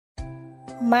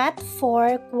Math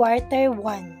for Quarter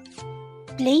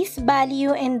 1. Place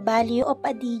value and value of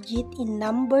a digit in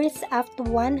numbers up to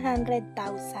 100,000.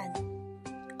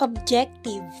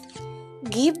 Objective: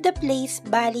 give the place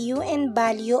value and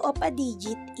value of a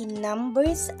digit in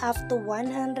numbers up to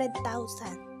 100,000.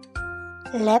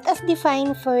 Let us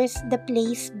define first the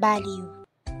place value.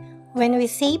 When we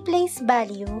say place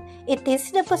value, it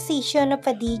is the position of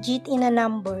a digit in a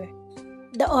number.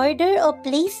 The order of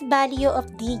place value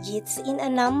of digits in a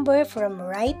number from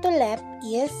right to left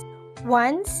is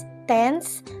ones,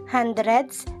 tens,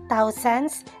 hundreds,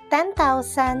 thousands,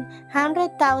 10,000,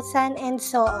 100,000, and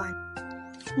so on.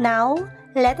 Now,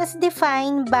 let us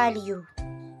define value.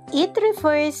 It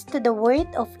refers to the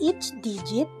worth of each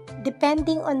digit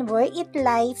depending on where it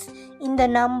lies in the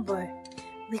number.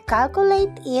 We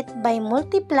calculate it by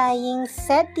multiplying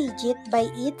said digit by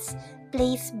its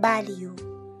place value.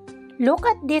 Look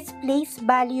at this place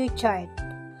value chart.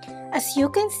 As you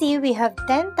can see, we have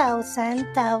 10,000,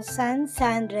 thousands,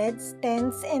 hundreds,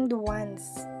 tens, and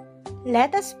ones.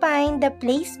 Let us find the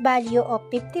place value of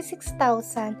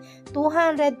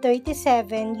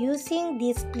 56,237 using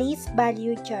this place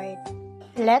value chart.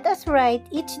 Let us write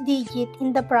each digit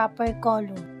in the proper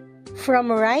column.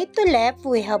 From right to left,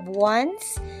 we have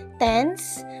ones,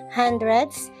 tens,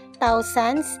 hundreds,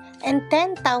 thousands, and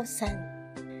 10,000.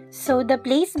 So the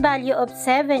place value of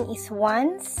 7 is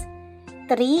ones,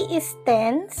 3 is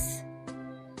tens,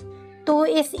 2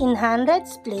 is in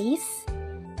hundreds place,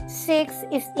 6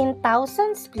 is in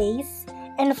thousands place,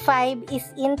 and 5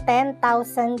 is in 10,000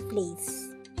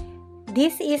 place.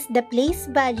 This is the place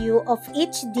value of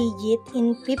each digit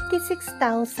in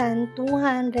 56,237.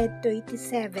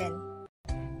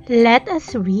 Let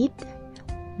us read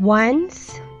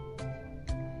ones,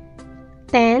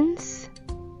 tens,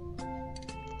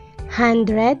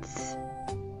 hundreds,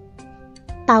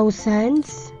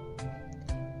 thousands,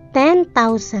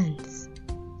 10,000s.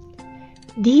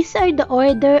 These are the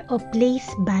order of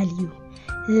place value.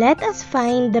 Let us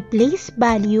find the place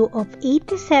value of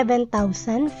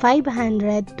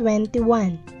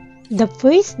 87,521. The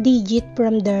first digit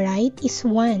from the right is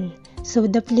 1, so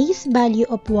the place value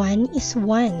of 1 is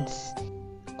ones.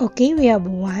 Okay, we have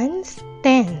ones,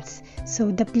 tens,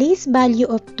 so the place value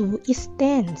of 2 is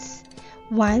tens.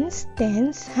 Ones,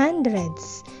 tens,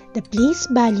 hundreds. The place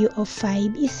value of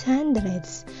 5 is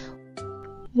hundreds.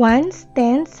 Ones,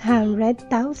 tens, hundred,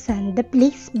 thousand. The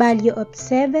place value of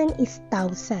 7 is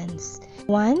thousands.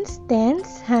 Ones,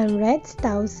 tens, hundreds,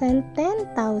 thousand,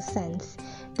 10,000s.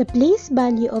 The place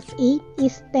value of 8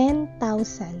 is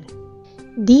 10,000.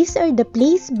 These are the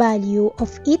place value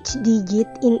of each digit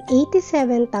in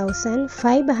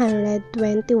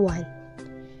 87,521.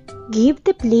 Give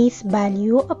the place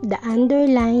value of the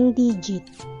underlined digit.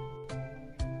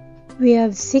 We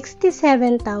have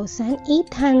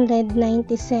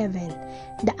 67,897.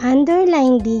 The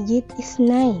underlined digit is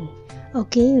 9.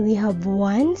 Okay, we have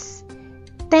ones,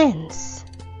 tens.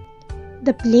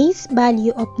 The place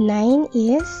value of 9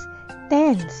 is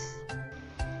tens.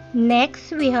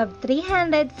 Next, we have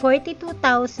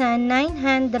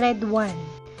 342,901.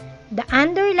 The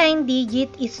underlined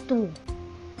digit is 2.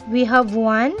 We have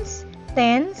ones,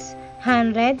 tens,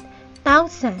 hundred,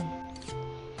 thousand.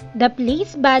 The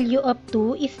place value of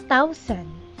 2 is thousand.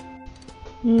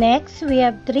 Next, we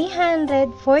have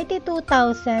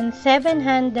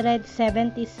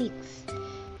 342,776.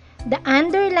 The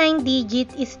underlined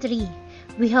digit is 3.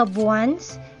 We have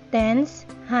ones, tens,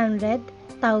 hundred,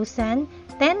 thousand,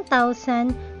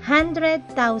 10,000,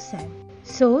 100,000.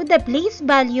 So, the place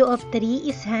value of 3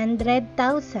 is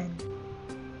 100,000.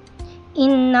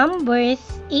 In numbers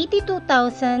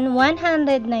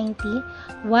 82,190,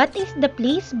 what is the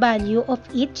place value of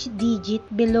each digit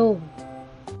below?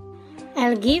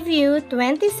 I'll give you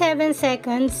 27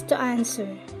 seconds to answer.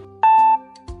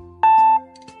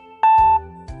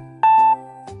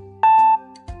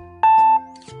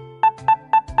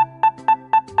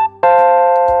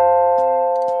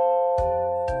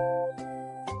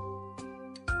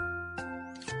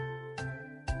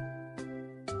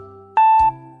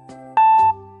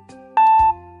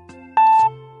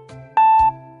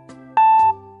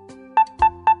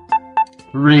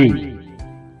 Three,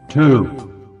 two,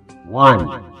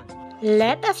 one.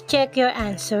 Let us check your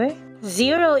answer.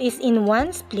 0 is in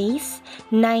ones place,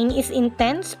 9 is in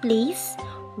tens place,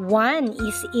 1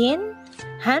 is in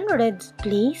hundreds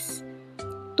place,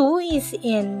 2 is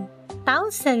in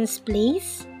thousands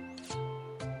place,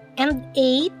 and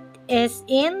 8 is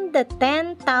in the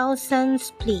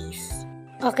 10,000s place.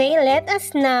 Okay, let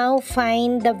us now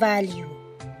find the value.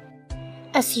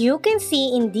 As you can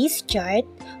see in this chart,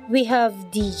 we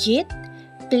have digit,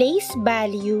 place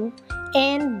value,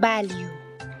 and value.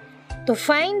 To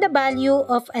find the value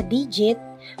of a digit,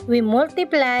 we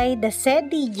multiply the said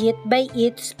digit by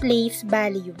its place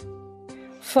value.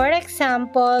 For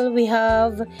example, we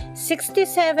have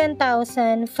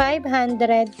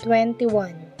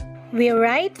 67,521. We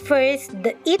write first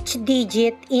each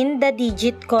digit in the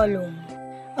digit column.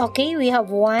 Okay, we have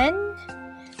 1,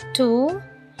 2,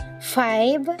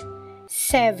 5,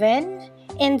 7,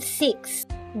 and 6.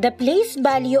 The place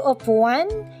value of 1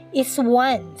 is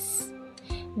ones.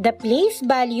 The place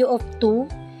value of 2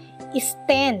 is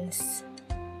tens.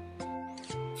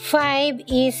 5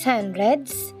 is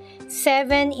hundreds,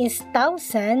 7 is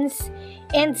thousands,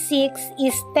 and 6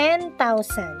 is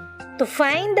 10,000. To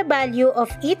find the value of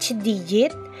each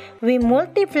digit, we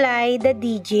multiply the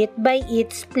digit by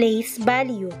its place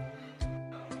value.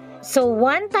 So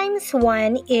 1 times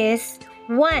 1 is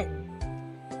 1.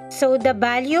 So the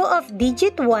value of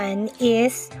digit 1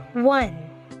 is 1.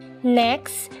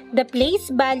 Next, the place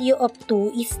value of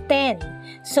 2 is 10.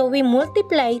 So we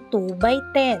multiply 2 by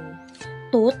 10.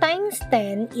 2 times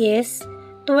 10 is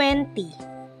 20.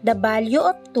 The value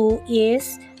of 2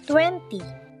 is 20.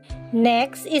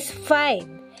 Next is 5.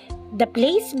 The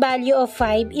place value of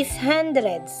 5 is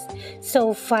hundreds.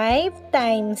 So 5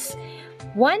 times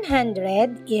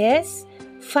 100 is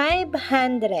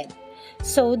 500.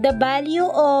 So the value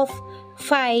of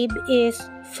 5 is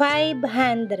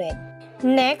 500.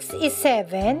 Next is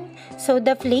 7. So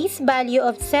the place value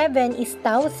of 7 is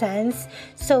thousands.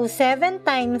 So 7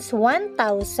 times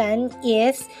 1,000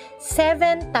 is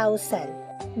 7,000.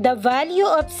 The value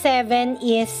of 7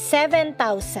 is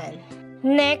 7,000.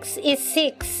 Next is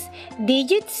 6.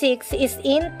 Digit 6 is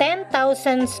in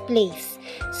 10,000's place.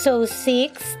 So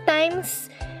 6 times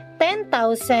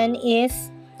 10,000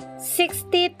 is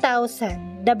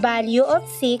 60,000. The value of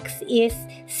 6 is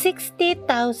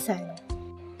 60,000.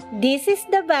 This is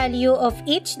the value of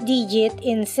each digit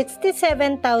in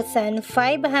 67,521.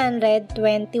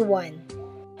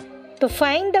 To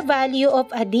find the value of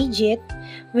a digit,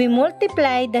 we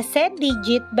multiply the said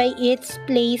digit by its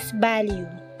place value.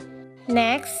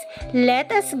 Next,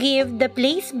 let us give the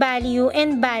place value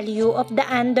and value of the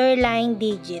underlined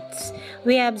digits.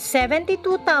 We have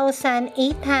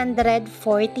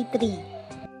 72,843.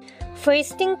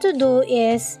 First thing to do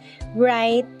is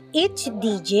write each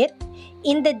digit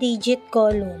in the digit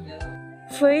column.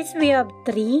 First, we have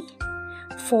 3,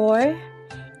 4,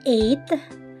 8,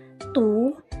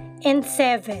 2, and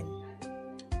 7.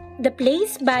 The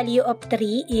place value of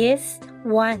 3 is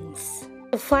ones.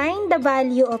 To find the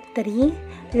value of 3,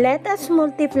 let us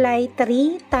multiply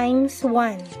 3 times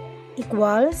 1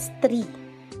 equals 3.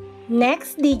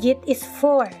 Next digit is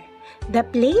 4. The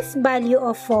place value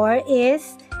of 4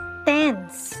 is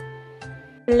tens.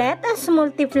 Let us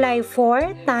multiply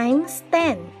 4 times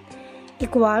 10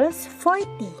 equals 40.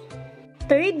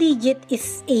 Third digit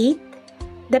is 8.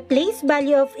 The place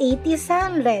value of 8 is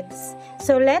hundreds.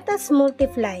 So let us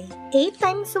multiply. 8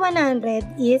 times 100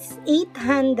 is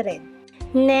 800.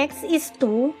 Next is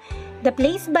 2. The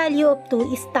place value of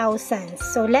 2 is thousands.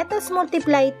 So let us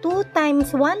multiply 2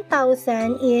 times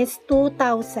 1,000 is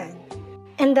 2,000.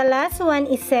 And the last one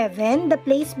is 7. The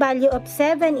place value of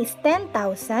 7 is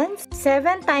 10,000.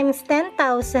 7 times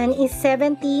 10,000 is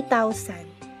 70,000.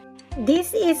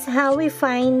 This is how we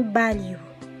find value.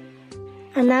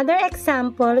 Another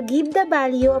example, give the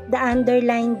value of the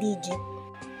underlined digit.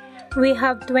 We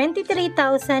have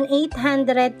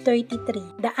 23,833.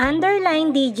 The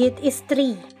underlined digit is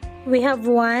 3. We have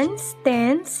ones,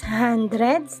 tens,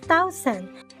 hundreds, thousand.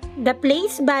 The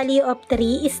place value of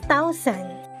 3 is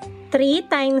 1,000. 3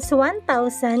 times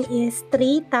 1,000 is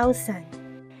 3,000.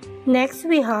 Next,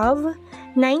 we have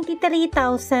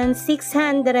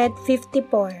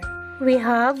 93,654. We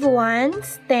have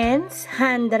ones, tens,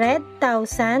 hundred,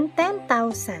 thousand,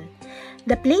 10,000.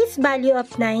 The place value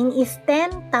of 9 is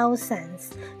 10,000.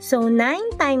 So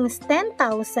 9 times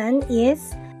 10,000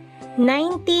 is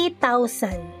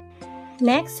 90,000.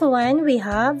 Next one, we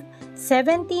have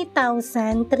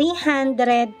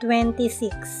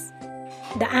 70,326.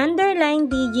 The underlined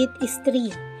digit is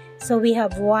 3. So we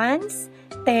have ones,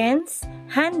 tens,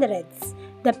 hundreds.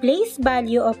 The place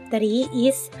value of 3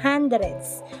 is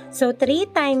hundreds. So 3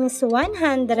 times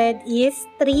 100 is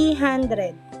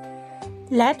 300.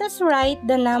 Let us write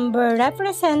the number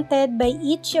represented by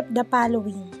each of the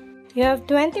following. You have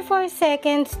 24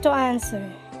 seconds to answer.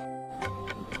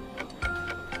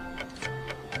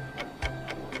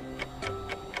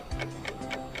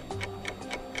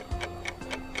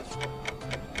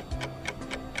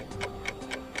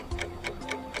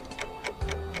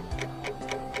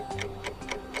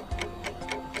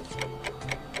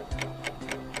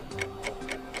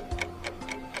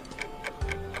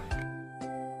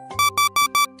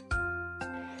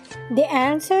 The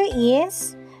answer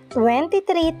is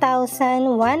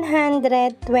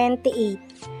 23,128.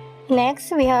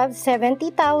 Next, we have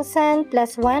 70,000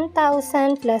 plus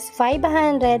 1,000 plus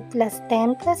 500 plus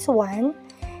 10 plus 1.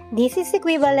 This is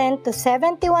equivalent to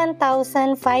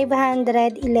 71,511.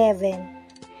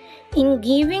 In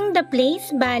giving the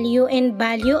place value and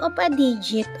value of a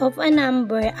digit of a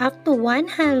number up to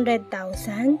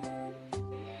 100,000,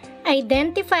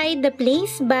 identify the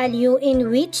place value in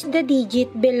which the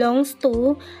digit belongs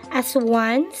to as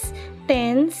ones,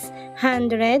 tens,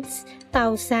 hundreds,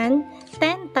 thousand,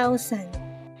 10,000.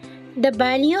 The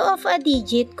value of a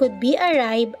digit could be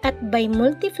arrived at by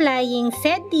multiplying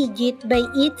said digit by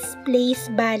its place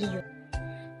value.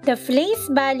 The place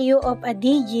value of a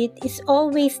digit is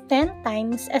always 10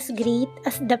 times as great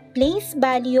as the place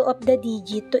value of the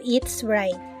digit to its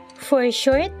right. For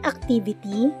short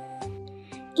activity,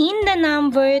 in the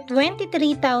number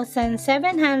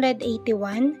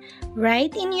 23,781,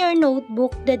 write in your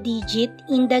notebook the digit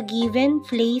in the given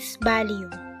place value.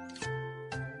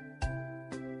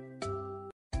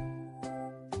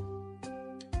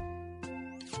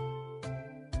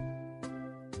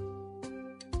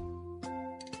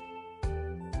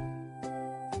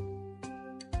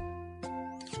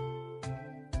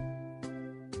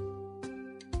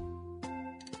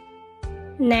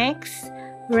 Next,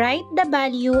 write the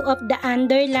value of the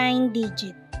underlined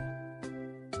digit.